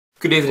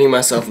Good evening,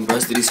 myself and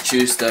Post. It is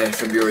Tuesday,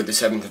 February the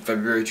 7th of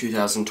February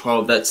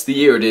 2012. That's the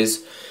year it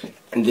is,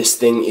 and this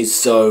thing is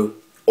so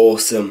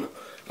awesome.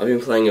 I've been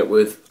playing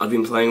with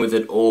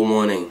it all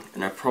morning,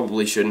 and I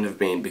probably shouldn't have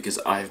been because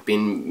I've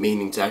been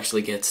meaning to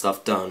actually get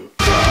stuff done.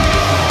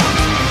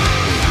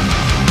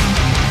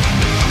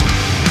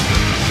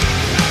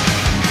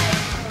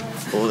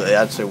 Well, it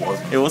actually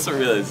wasn't. It wasn't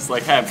really. It's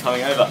like, hey, I'm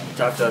coming over.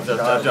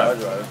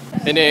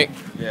 Drive. Hey Nick.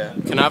 Yeah.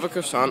 Can I have a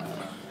croissant?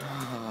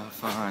 Oh,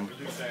 fine.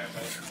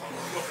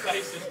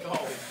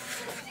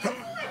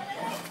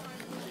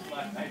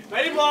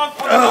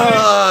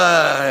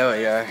 There we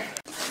go.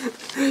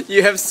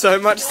 You have so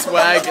much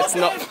swag, it's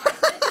not...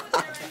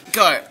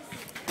 Go!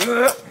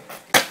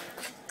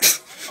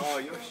 Oh,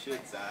 you're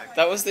shit, Zach.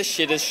 That was the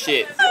shittest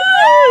shit.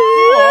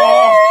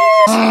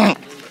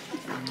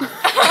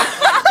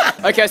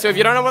 Okay, so if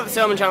you don't know what the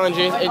cinnamon challenge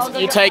is, it's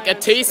you take a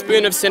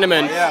teaspoon of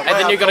cinnamon and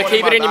then you've got to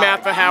keep it in your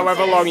mouth for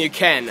however long you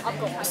can.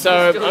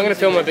 So I'm going to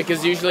film it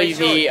because usually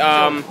the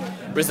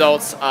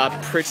results are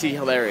pretty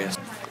hilarious.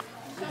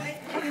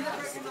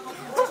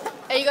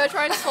 Are you gonna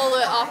try and swallow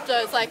it after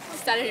it's like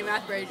standing in your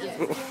mouth for ages?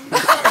 Look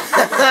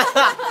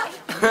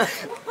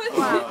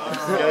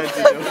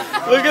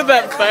at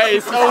that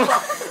face. Oh.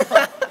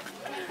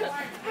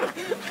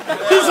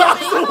 His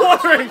eyes are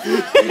watering.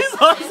 His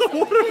eyes are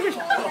watering.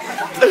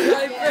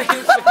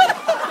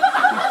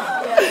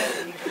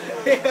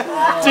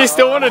 Do you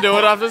still want to do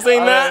it after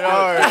seeing that? No,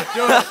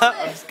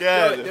 I'm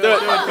scared. Do it.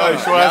 Go,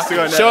 Sean has to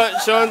go next.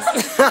 Sean's...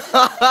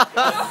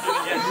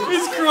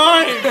 He's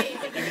crying.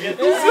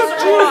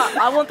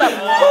 I want that.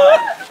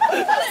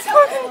 He's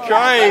fucking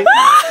crying.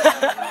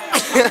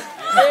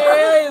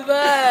 Really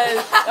bad.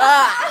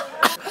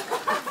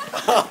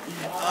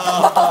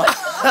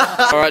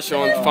 Alright,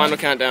 Sean, final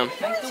countdown.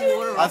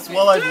 I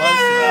swallowed most of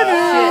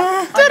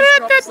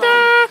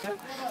that.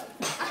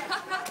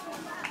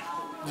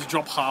 Just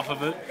drop half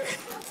of it.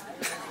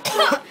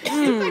 He's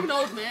like an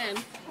old man.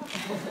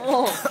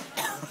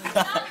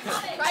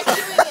 Try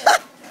doing it.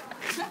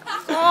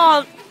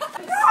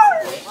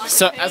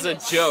 So, as a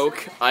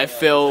joke, I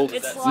filled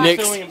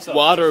Nick's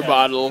water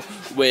bottle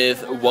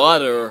with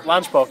water.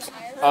 Lunchbox.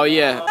 Oh,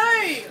 yeah.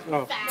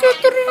 Oh,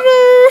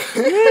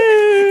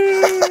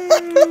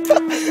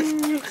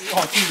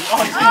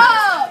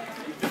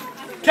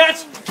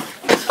 catch!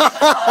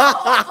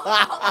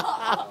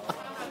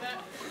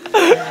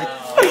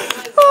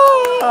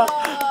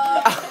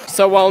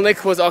 So while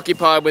Nick was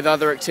occupied with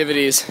other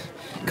activities,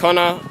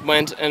 Connor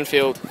went and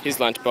filled his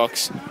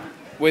lunchbox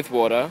with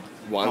water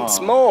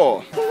once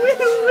more.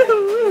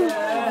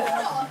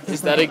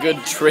 Is that a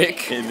good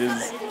trick? It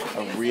is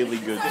a really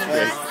good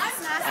trick.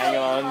 Hang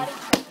on.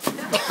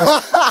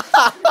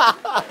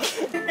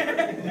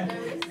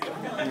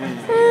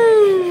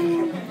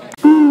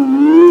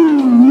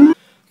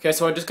 Okay,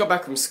 so I just got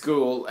back from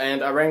school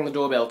and I rang the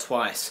doorbell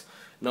twice.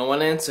 No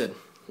one answered.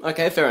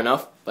 Okay, fair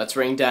enough. Let's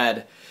ring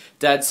Dad.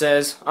 Dad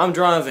says, I'm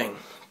driving.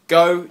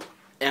 Go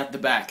out the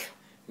back.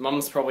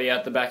 Mum's probably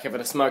out the back having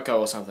a smoko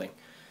or something.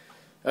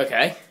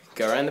 Okay,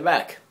 go around the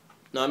back.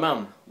 No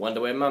Mum.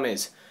 Wonder where Mum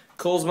is.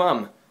 Calls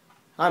Mum.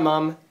 Hi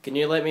Mum, can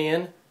you let me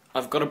in?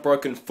 I've got a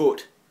broken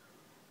foot.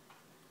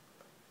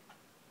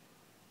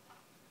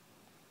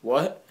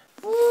 What?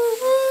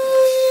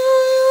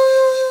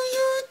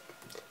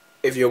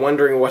 If you're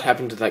wondering what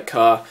happened to that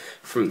car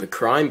from the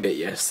crime bit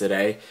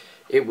yesterday,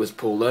 it was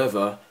pulled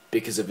over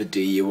because of a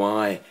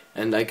DUI,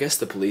 and I guess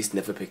the police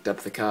never picked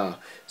up the car.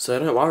 So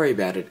don't worry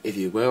about it. If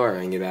you were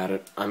worrying about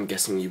it, I'm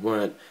guessing you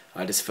weren't.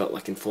 I just felt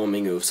like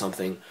informing you of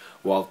something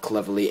while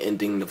cleverly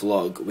ending the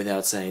vlog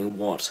without saying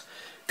what.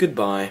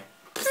 Goodbye.